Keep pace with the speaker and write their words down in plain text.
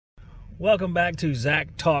Welcome back to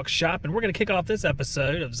Zack Talks Shop, and we're going to kick off this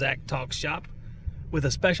episode of Zack Talks Shop with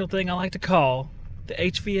a special thing I like to call the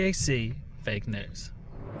HVAC fake news.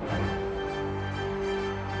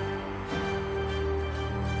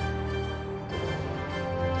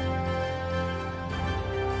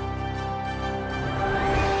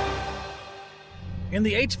 In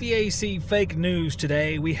the HVAC fake news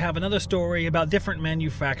today, we have another story about different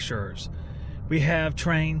manufacturers. We have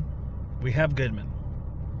Trane, we have Goodman,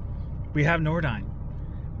 we have Nordyne.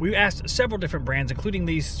 We asked several different brands, including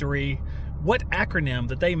these three, what acronym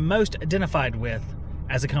that they most identified with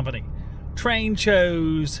as a company. Trane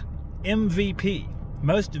chose MVP,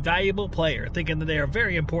 Most Valuable Player, thinking that they are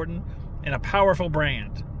very important and a powerful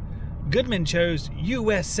brand. Goodman chose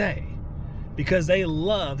USA because they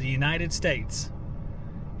love the United States.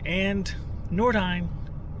 And Nordyne,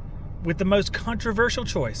 with the most controversial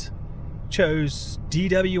choice, chose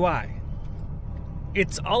DWI.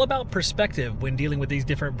 It's all about perspective when dealing with these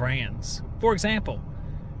different brands. For example,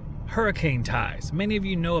 hurricane ties. Many of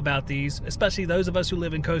you know about these, especially those of us who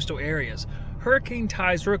live in coastal areas. Hurricane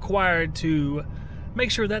ties are required to make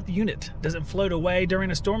sure that the unit doesn't float away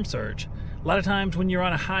during a storm surge. A lot of times when you're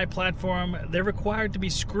on a high platform, they're required to be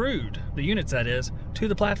screwed, the units that is, to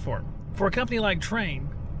the platform. For a company like Trane,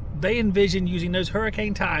 they envision using those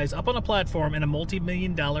hurricane ties up on a platform in a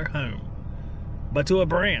multi-million-dollar home. But to a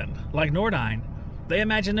brand like Nordyne, they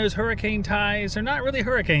imagine those hurricane ties are not really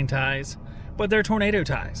hurricane ties, but they're tornado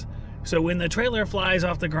ties. So when the trailer flies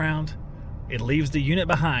off the ground, it leaves the unit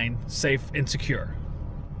behind safe and secure.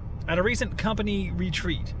 At a recent company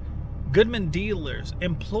retreat, Goodman dealers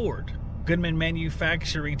implored Goodman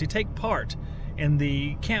Manufacturing to take part in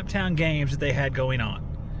the Camptown games that they had going on.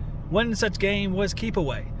 One such game was Keep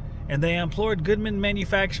Away, and they implored Goodman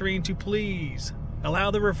Manufacturing to please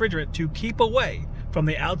allow the refrigerant to keep away from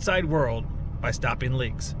the outside world by stopping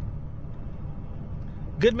leaks.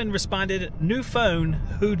 Goodman responded, "New phone,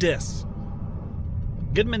 who dis?"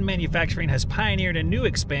 Goodman Manufacturing has pioneered a new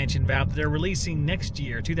expansion valve that they're releasing next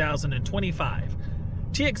year, 2025.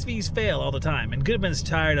 TXVs fail all the time, and Goodman's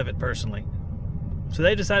tired of it personally. So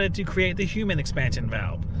they decided to create the human expansion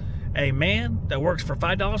valve. A man that works for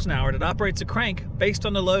 $5 an hour that operates a crank based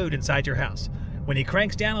on the load inside your house. When he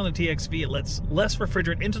cranks down on the TXV, it lets less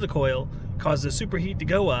refrigerant into the coil, causes the superheat to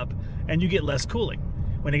go up, and you get less cooling.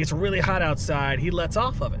 When it gets really hot outside, he lets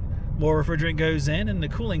off of it. More refrigerant goes in and the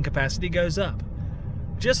cooling capacity goes up.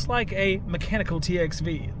 Just like a mechanical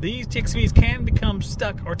TXV, these TXVs can become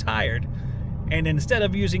stuck or tired, and instead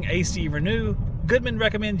of using AC Renew, Goodman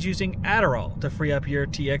recommends using Adderall to free up your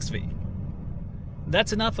TXV.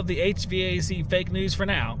 That's enough of the HVAC fake news for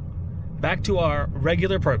now. Back to our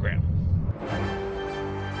regular program.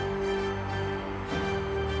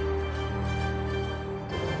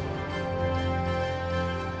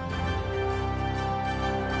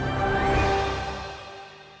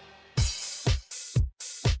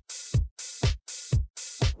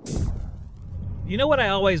 You know what I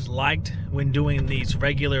always liked when doing these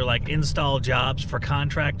regular install jobs for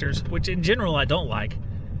contractors, which in general I don't like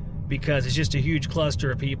because it's just a huge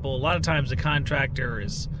cluster of people. A lot of times the contractor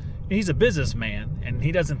he's a businessman and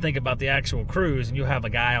he doesn't think about the actual crews, and you'll have a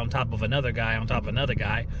guy on top of another guy on top of another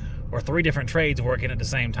guy, or three different trades working at the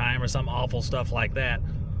same time, or some awful stuff like that.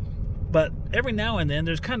 But every now and then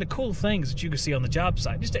there's kind of cool things that you can see on the job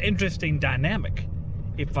site. Just an interesting dynamic,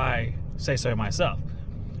 if I say so myself.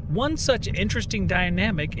 One such interesting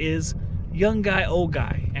dynamic is young guy, old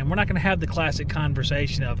guy. And we're not going to have the classic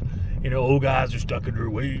conversation of, old guys are stuck in their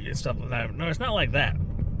way and stuff like that. No, it's not like that.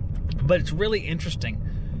 But it's really interesting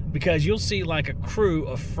because you'll see a crew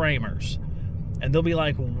of framers. And there'll be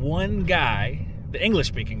one guy, the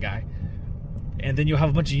English-speaking guy. And then you'll have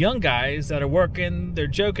a bunch of young guys that are working, they're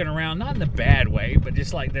joking around, not in a bad way, but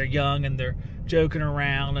just they're young and they're joking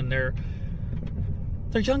around and they're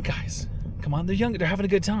young guys. Come on, they're young, they're having a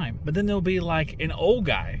good time. But then there'll be an old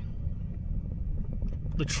guy,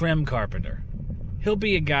 the trim carpenter. He'll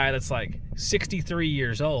be a guy that's 63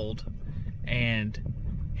 years old, and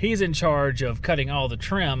he's in charge of cutting all the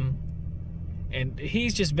trim, and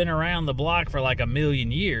he's just been around the block for a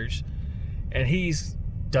million years, and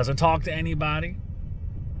doesn't talk to anybody.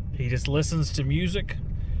 He just listens to music.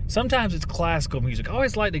 Sometimes it's classical music. I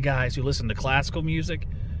always like the guys who listen to classical music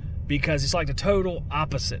because it's the total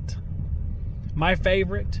opposite. My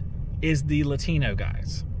favorite is the Latino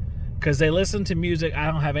guys because they listen to music. I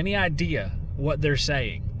don't have any idea what they're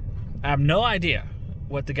saying. I have no idea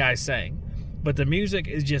what the guy's saying, but the music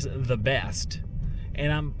is just the best.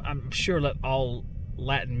 And I'm sure that all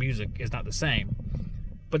Latin music is not the same,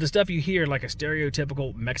 but the stuff you hear a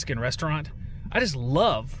stereotypical Mexican restaurant, I just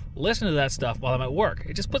love listening to that stuff while I'm at work.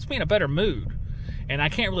 It just puts me in a better mood. And I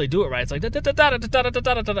can't really do it right. It's like, and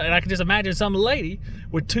I can just imagine some lady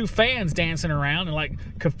with 2 fans dancing around and like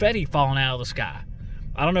confetti falling out of the sky.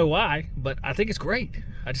 I don't know why, but I think it's great.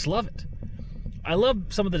 I just love it. I love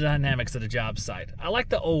some of the dynamics of the job site. I like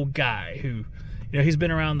the old guy who, he's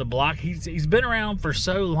been around the block. He's been around for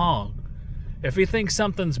so long. If he thinks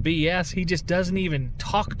something's BS, he just doesn't even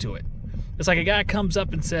talk to it. It's like a guy comes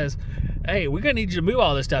up and says, hey, we're going to need you to move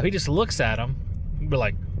all this stuff. He just looks at him and be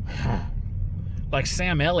like, like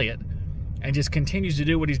Sam Elliott, and just continues to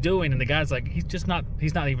do what he's doing. And the guy's like, he's not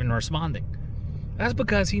even responding. That's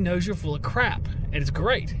because he knows you're full of crap. And it's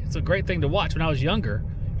great. It's a great thing to watch. When I was younger,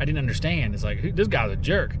 I didn't understand. It's like, this guy's a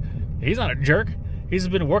jerk. He's not a jerk. He's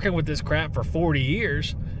been working with this crap for 40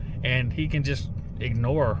 years, and he can just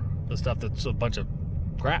ignore the stuff that's a bunch of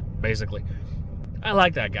crap, basically. I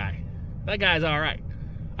like that guy. That guy's all right.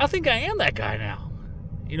 I think I am that guy now.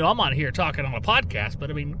 I'm on here talking on a podcast, but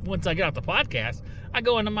I mean, once I get off the podcast, I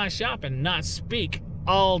go into my shop and not speak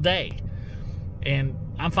all day. And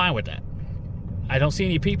I'm fine with that. I don't see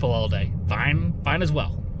any people all day. Fine as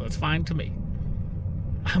well. That's fine to me.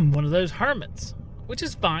 I'm one of those hermits, which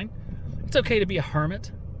is fine. It's okay to be a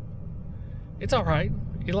hermit. It's all right,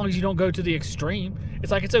 as long as you don't go to the extreme.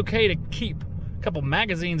 It's like it's okay to keep a couple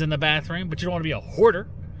magazines in the bathroom, but you don't want to be a hoarder.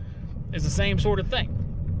 It's the same sort of thing.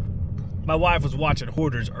 My wife was watching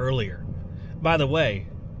Hoarders earlier. By the way,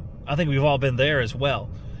 I think we've all been there as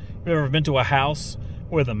well. You've ever been to a house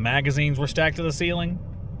where the magazines were stacked to the ceiling?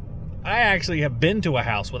 I actually have been to a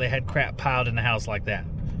house where they had crap piled in the house like that.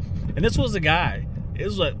 And this was a guy. It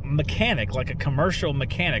was a mechanic, like a commercial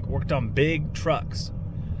mechanic, worked on big trucks.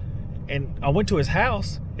 And I went to his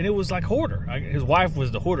house, and it was like hoarder. His wife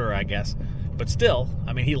was the hoarder, I guess. But still,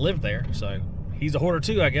 I mean, he lived there, so he's a hoarder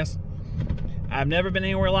too, I guess. I've never been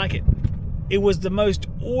anywhere like it. It was the most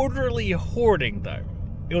orderly hoarding, though.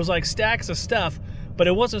 It was like stacks of stuff, but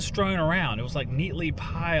it wasn't strewn around. It was like neatly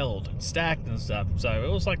piled and stacked and stuff. So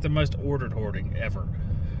it was like the most ordered hoarding ever.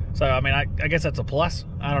 So, I mean, I guess that's a plus.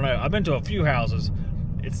 I don't know. I've been to a few houses.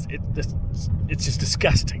 It's just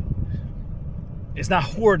disgusting. It's not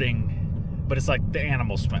hoarding, but it's like the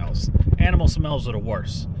animal smells. Animal smells are the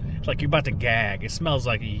worst. It's like you're about to gag. It smells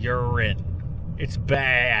like urine. It's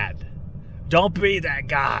bad. Don't be that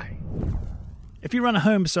guy. If you run a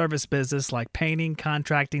home service business like painting,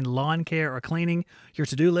 contracting, lawn care, or cleaning, your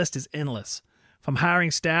to-do list is endless. From hiring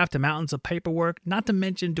staff to mountains of paperwork, not to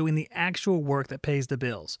mention doing the actual work that pays the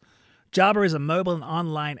bills. Jobber is a mobile and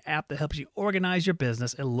online app that helps you organize your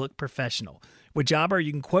business and look professional. With Jobber,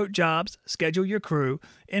 you can quote jobs, schedule your crew,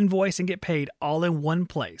 invoice, and get paid all in one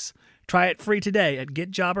place. Try it free today at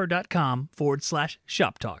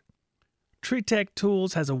getjobber.com/shoptalk. TreeTech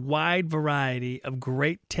Tools has a wide variety of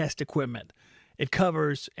great test equipment. It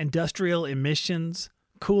covers industrial emissions,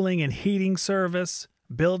 cooling and heating service,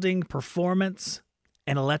 building performance,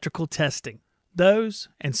 and electrical testing. Those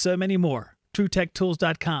and so many more.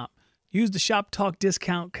 TreeTechTools.com. Use the Shop Talk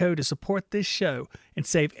discount code to support this show and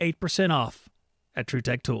save 8% off at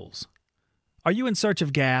TreeTech Tools. Are you in search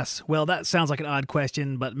of gas? Well, that sounds like an odd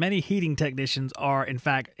question, but many heating technicians are, in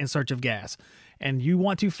fact, in search of gas. And you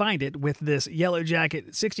want to find it with this Yellow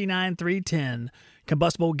Jacket 69310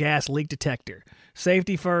 combustible gas leak detector.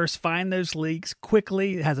 Safety first, find those leaks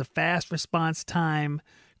quickly. It has a fast response time,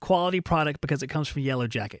 quality product because it comes from Yellow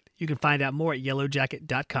Jacket. You can find out more at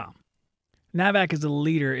yellowjacket.com. Navac is a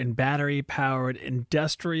leader in battery-powered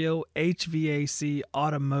industrial HVAC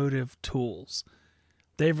automotive tools.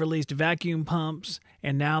 They've released vacuum pumps,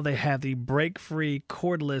 and now they have the break-free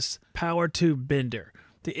cordless power tube bender.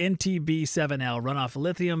 The NTB7L run off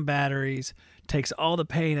lithium batteries, takes all the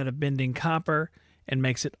pain out of bending copper, and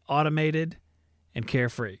makes it automated and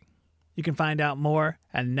carefree. You can find out more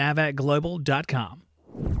at navacglobal.com.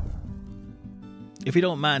 If you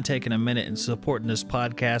don't mind taking a minute and supporting this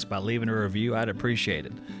podcast by leaving a review, I'd appreciate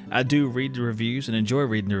it. I do read the reviews and enjoy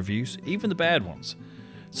reading the reviews, even the bad ones.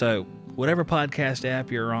 So, whatever podcast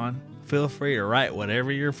app you're on, feel free to write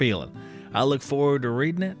whatever you're feeling. I look forward to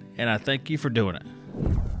reading it, and I thank you for doing it.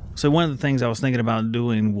 So one of the things I was thinking about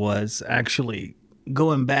doing was actually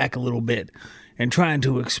going back a little bit and trying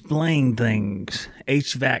to explain things,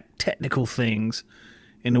 HVAC technical things,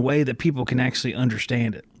 in a way that people can actually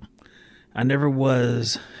understand it. I never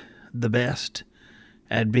was the best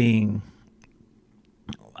at being,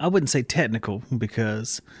 I wouldn't say technical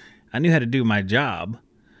because I knew how to do my job,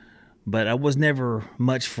 but I was never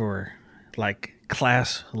much for like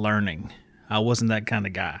class learning. I wasn't that kind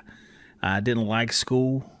of guy. I didn't like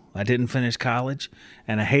school. I didn't finish college,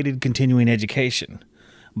 and I hated continuing education.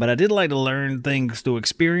 But I did like to learn things through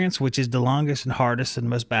experience, which is the longest and hardest and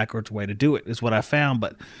most backwards way to do it, is what I found.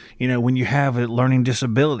 But, when you have a learning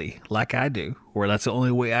disability like I do, or that's the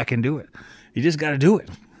only way I can do it, you just got to do it.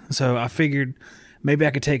 So I figured maybe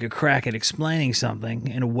I could take a crack at explaining something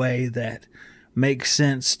in a way that makes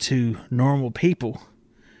sense to normal people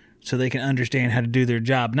so they can understand how to do their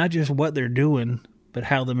job, not just what they're doing, but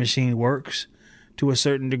how the machine works to a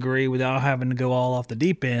certain degree without having to go all off the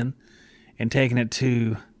deep end and taking it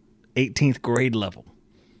to 18th grade level.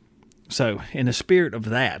 So in the spirit of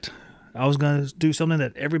that, I was going to do something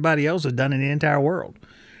that everybody else has done in the entire world,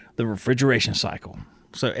 the refrigeration cycle.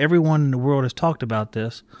 So everyone in the world has talked about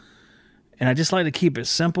this, and I just like to keep it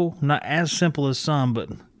simple, not as simple as some, but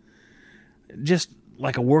just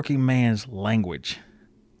like a working man's language,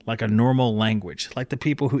 like a normal language, like the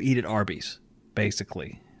people who eat at Arby's,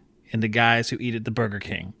 basically, and the guys who eat at the Burger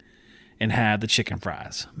King and have the chicken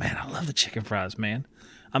fries. Man, I love the chicken fries, man.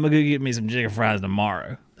 I'm going to go get me some chicken fries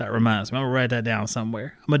tomorrow. That reminds me. I'm going to write that down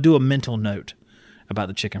somewhere. I'm going to do a mental note about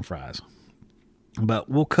the chicken fries. But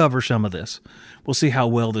we'll cover some of this. We'll see how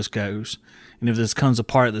well this goes. And if this comes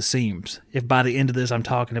apart at the seams, if by the end of this I'm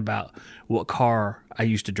talking about what car I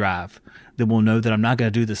used to drive, then we'll know that I'm not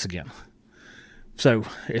going to do this again. So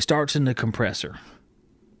it starts in the compressor.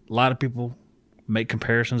 A lot of people make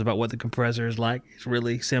comparisons about what the compressor is like. It's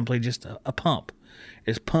really simply just a pump.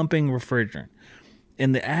 It's pumping refrigerant.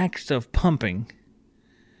 In the act of pumping,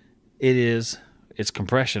 it's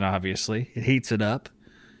compression, obviously. It heats it up.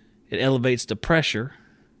 It elevates the pressure,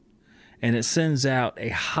 and it sends out a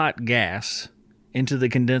hot gas into the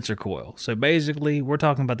condenser coil. So basically, we're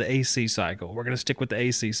talking about the AC cycle. We're going to stick with the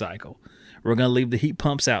AC cycle. We're going to leave the heat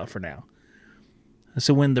pumps out for now.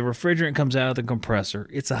 So when the refrigerant comes out of the compressor,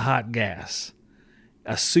 it's a hot gas,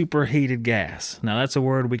 a superheated gas. Now, that's a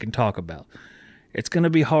word we can talk about. It's going to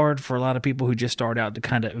be hard for a lot of people who just start out to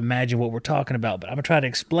kind of imagine what we're talking about, but I'm going to try to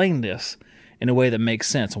explain this in a way that makes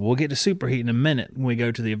sense. We'll get to superheat in a minute when we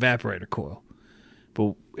go to the evaporator coil.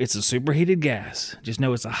 But it's a superheated gas. Just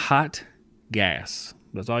know it's a hot gas.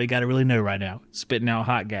 That's all you got to really know right now. Spitting out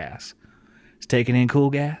hot gas. It's taking in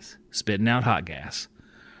cool gas, spitting out hot gas.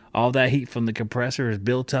 All that heat from the compressor is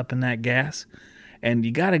built up in that gas, and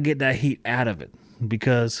you got to get that heat out of it,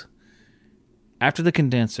 because after the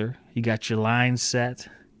condenser, you got your line set,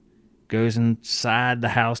 goes inside the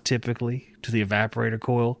house typically to the evaporator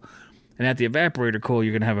coil, and at the evaporator coil,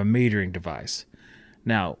 you're going to have a metering device.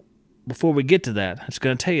 Now, before we get to that, I'm just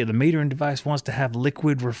going to tell you, the metering device wants to have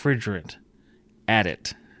liquid refrigerant at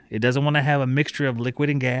it. It doesn't want to have a mixture of liquid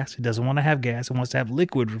and gas. It doesn't want to have gas. It wants to have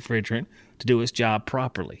liquid refrigerant to do its job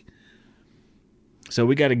properly. So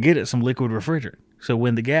we got to get it some liquid refrigerant. So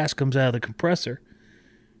when the gas comes out of the compressor,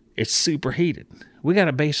 it's superheated. We got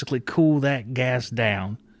to basically cool that gas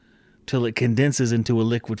down till it condenses into a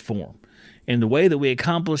liquid form. And the way that we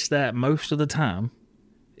accomplish that most of the time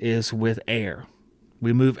is with air.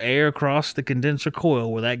 We move air across the condenser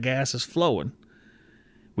coil where that gas is flowing.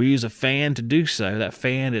 We use a fan to do so. That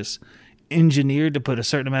fan is engineered to put a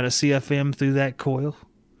certain amount of CFM through that coil.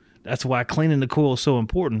 That's why cleaning the coil is so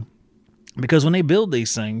important. Because when they build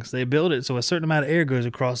these things, they build it so a certain amount of air goes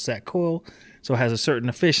across that coil, so it has a certain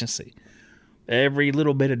efficiency. Every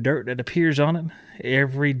little bit of dirt that appears on it,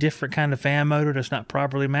 every different kind of fan motor that's not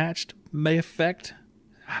properly matched may affect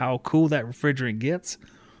how cool that refrigerant gets,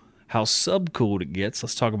 how subcooled it gets.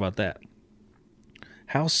 Let's talk about that.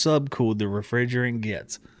 How subcooled the refrigerant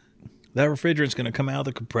gets. That refrigerant's going to come out of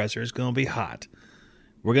the compressor. It's going to be hot.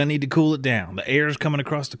 We're going to need to cool it down. The air is coming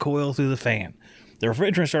across the coil through the fan. The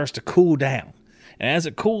refrigerant starts to cool down. And as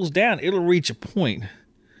it cools down, it'll reach a point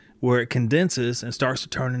where it condenses and starts to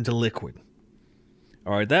turn into liquid.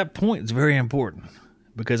 All right, that point is very important,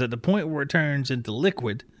 because at the point where it turns into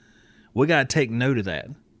liquid, we got to take note of that,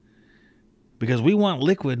 because we want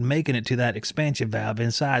liquid making it to that expansion valve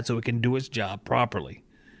inside so it can do its job properly.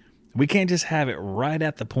 We can't just have it right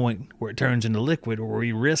at the point where it turns into liquid, or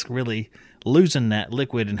we risk really losing that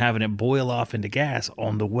liquid and having it boil off into gas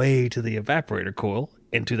on the way to the evaporator coil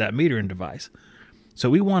and to that metering device. So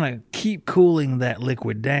we want to keep cooling that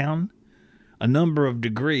liquid down a number of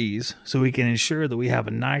degrees so we can ensure that we have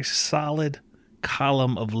a nice solid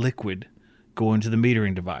column of liquid going to the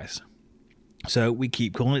metering device. So we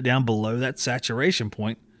keep cooling it down below that saturation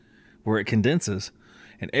point where it condenses,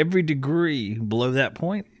 and every degree below that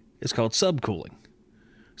point is called subcooling.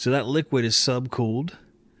 So that liquid is subcooled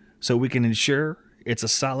so we can ensure it's a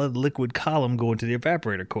solid liquid column going to the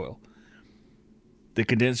evaporator coil. The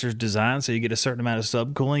condenser is designed so you get a certain amount of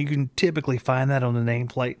subcooling. You can typically find that on the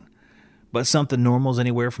nameplate, but something normal is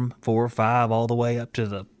anywhere from 4 or 5 all the way up to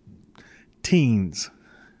the teens.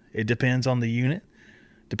 It depends on the unit.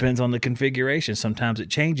 Depends on the configuration. Sometimes it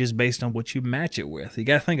changes based on what you match it with. You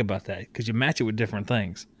got to think about that because you match it with different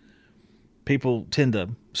things. People tend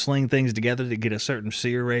to sling things together to get a certain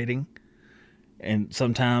SEER rating, and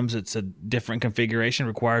sometimes it's a different configuration,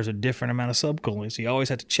 requires a different amount of subcooling, so you always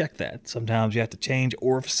have to check that. Sometimes you have to change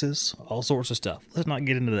orifices, all sorts of stuff. Let's not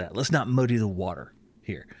get into that. Let's not muddy the water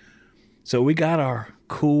here. So we got our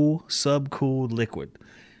cool, subcooled liquid.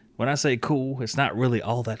 When I say cool, it's not really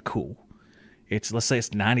all that cool. Let's say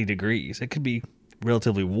it's 90 degrees. It could be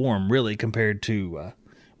relatively warm, really, compared to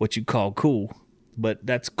what you call cool, but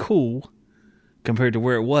that's cool compared to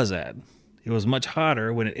where it was at. It was much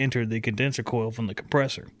hotter when it entered the condenser coil from the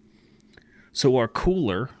compressor. So our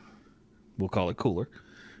cooler, we'll call it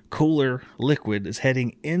cooler liquid is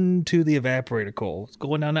heading into the evaporator coil. It's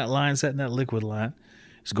going down that line, setting that liquid line.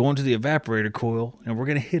 It's going to the evaporator coil, and we're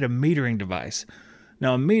going to hit a metering device.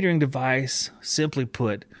 Now, a metering device, simply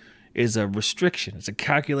put, is a restriction. It's a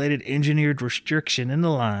calculated, engineered restriction in the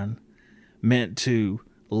line meant to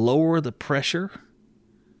lower the pressure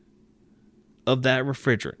of that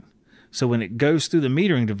refrigerant. So when it goes through the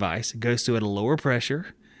metering device, it goes through at a lower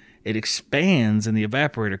pressure. It expands in the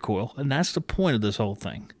evaporator coil, and that's the point of this whole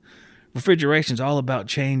thing. Refrigeration is all about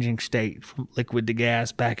changing state from liquid to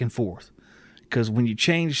gas back and forth. Because when you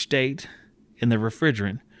change state in the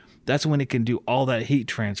refrigerant, that's when it can do all that heat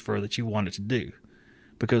transfer that you want it to do.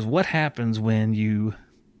 Because what happens when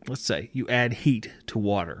let's say, you add heat to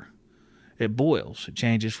water? It boils. It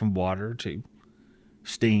changes from water to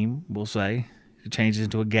steam, we'll say. It changes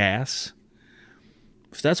into a gas.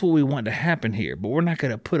 So that's what we want to happen here. But we're not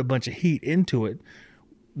going to put a bunch of heat into it.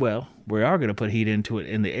 Well, we are going to put heat into it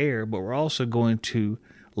in the air, but we're also going to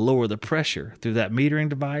lower the pressure through that metering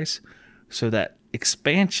device so that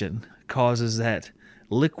expansion causes that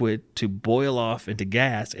liquid to boil off into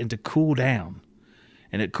gas and to cool down.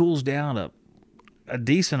 And it cools down a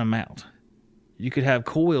decent amount. You could have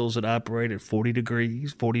coils that operate at 40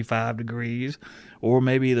 degrees, 45 degrees, or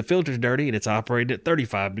maybe the filter's dirty and it's operating at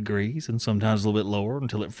 35 degrees and sometimes a little bit lower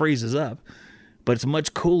until it freezes up. But it's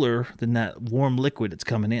much cooler than that warm liquid that's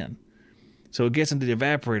coming in. So it gets into the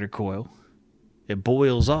evaporator coil, it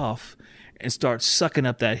boils off and starts sucking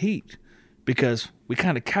up that heat because we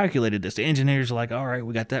kind of calculated this. The engineers are like, all right,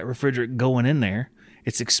 we got that refrigerant going in there.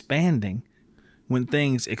 It's expanding. When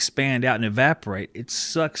things expand out and evaporate, it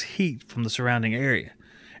sucks heat from the surrounding area.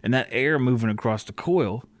 And that air moving across the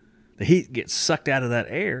coil, the heat gets sucked out of that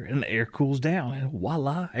air and the air cools down. And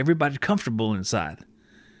voila, everybody's comfortable inside.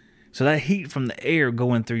 So that heat from the air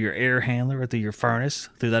going through your air handler or through your furnace,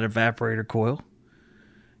 through that evaporator coil,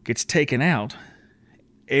 gets taken out,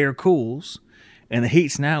 air cools, and the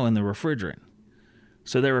heat's now in the refrigerant.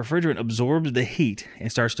 So the refrigerant absorbs the heat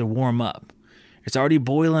and starts to warm up. It's already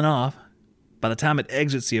boiling off. By the time it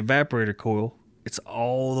exits the evaporator coil, it's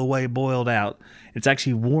all the way boiled out. It's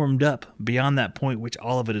actually warmed up beyond that point which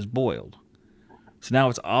all of it is boiled. So now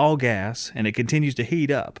it's all gas, and it continues to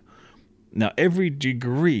heat up. Now, every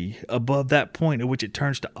degree above that point at which it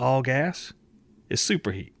turns to all gas is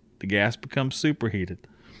superheat. The gas becomes superheated.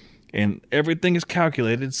 And everything is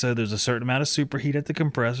calculated, so there's a certain amount of superheat at the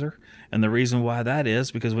compressor. And the reason why that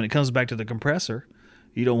is because when it comes back to the compressor,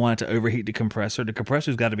 you don't want it to overheat the compressor. The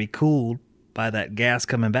compressor's got to be cooled by that gas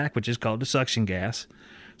coming back, which is called the suction gas.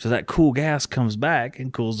 So that cool gas comes back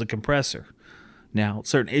and cools the compressor. Now,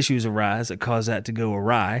 certain issues arise that cause that to go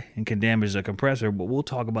awry and can damage the compressor, but we'll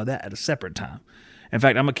talk about that at a separate time. In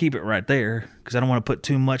fact, I'm going to keep it right there because I don't want to put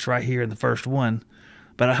too much right here in the first one.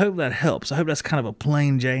 But I hope that helps. I hope that's kind of a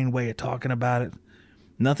plain Jane way of talking about it.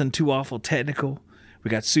 Nothing too awful technical.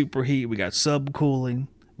 We got superheat. We got subcooling.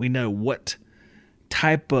 We know what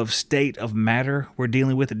type of state of matter we're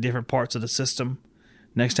dealing with at different parts of the system.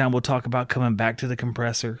 Next time we'll talk about coming back to the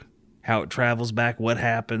compressor, how it travels back, what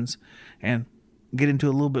happens, and get into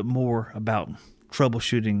a little bit more about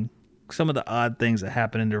troubleshooting some of the odd things that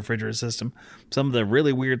happen in the refrigerator system, some of the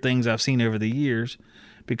really weird things I've seen over the years,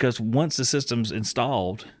 because once the system's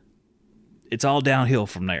installed, it's all downhill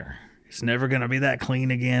from there. It's never going to be that clean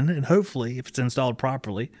again, and hopefully, if it's installed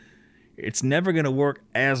properly, it's never going to work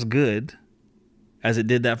as good as it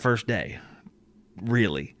did that first day,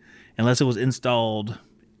 really. Unless it was installed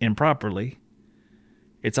improperly,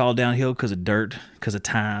 it's all downhill because of dirt, because of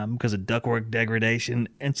time, because of ductwork degradation,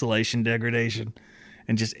 insulation degradation,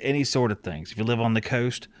 and just any sort of things. If you live on the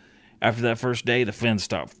coast, after that first day, the fins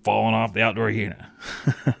start falling off the outdoor unit.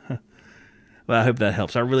 Well, I hope that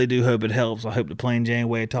helps. I really do hope it helps. I hope the plain Jane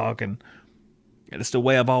way of talking, it's the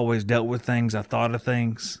way I've always dealt with things. I thought of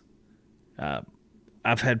things.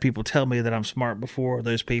 I've had people tell me that I'm smart before.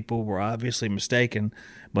 Those people were obviously mistaken.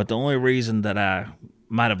 But the only reason that I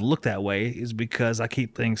might have looked that way is because I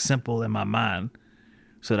keep things simple in my mind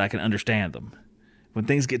so that I can understand them. When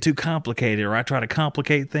things get too complicated or I try to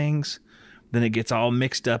complicate things, then it gets all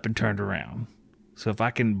mixed up and turned around. So if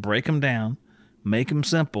I can break them down, make them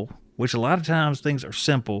simple, which a lot of times things are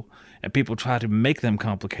simple and people try to make them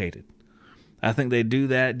complicated. I think they do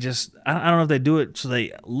that just, I don't know if they do it so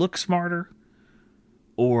they look smarter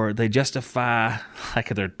or they justify like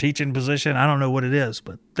their teaching position. I don't know what it is,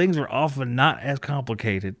 but things are often not as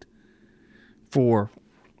complicated for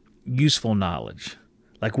useful knowledge,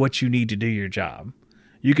 like what you need to do your job.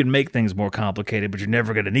 You can make things more complicated, but you're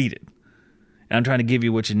never going to need it. And I'm trying to give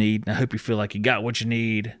you what you need. And I hope you feel like you got what you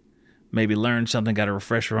need. Maybe learned something, got a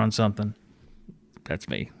refresher on something. That's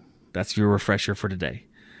me. That's your refresher for today.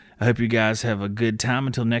 I hope you guys have a good time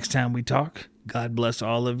until next time we talk. God bless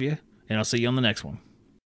all of you, and I'll see you on the next one.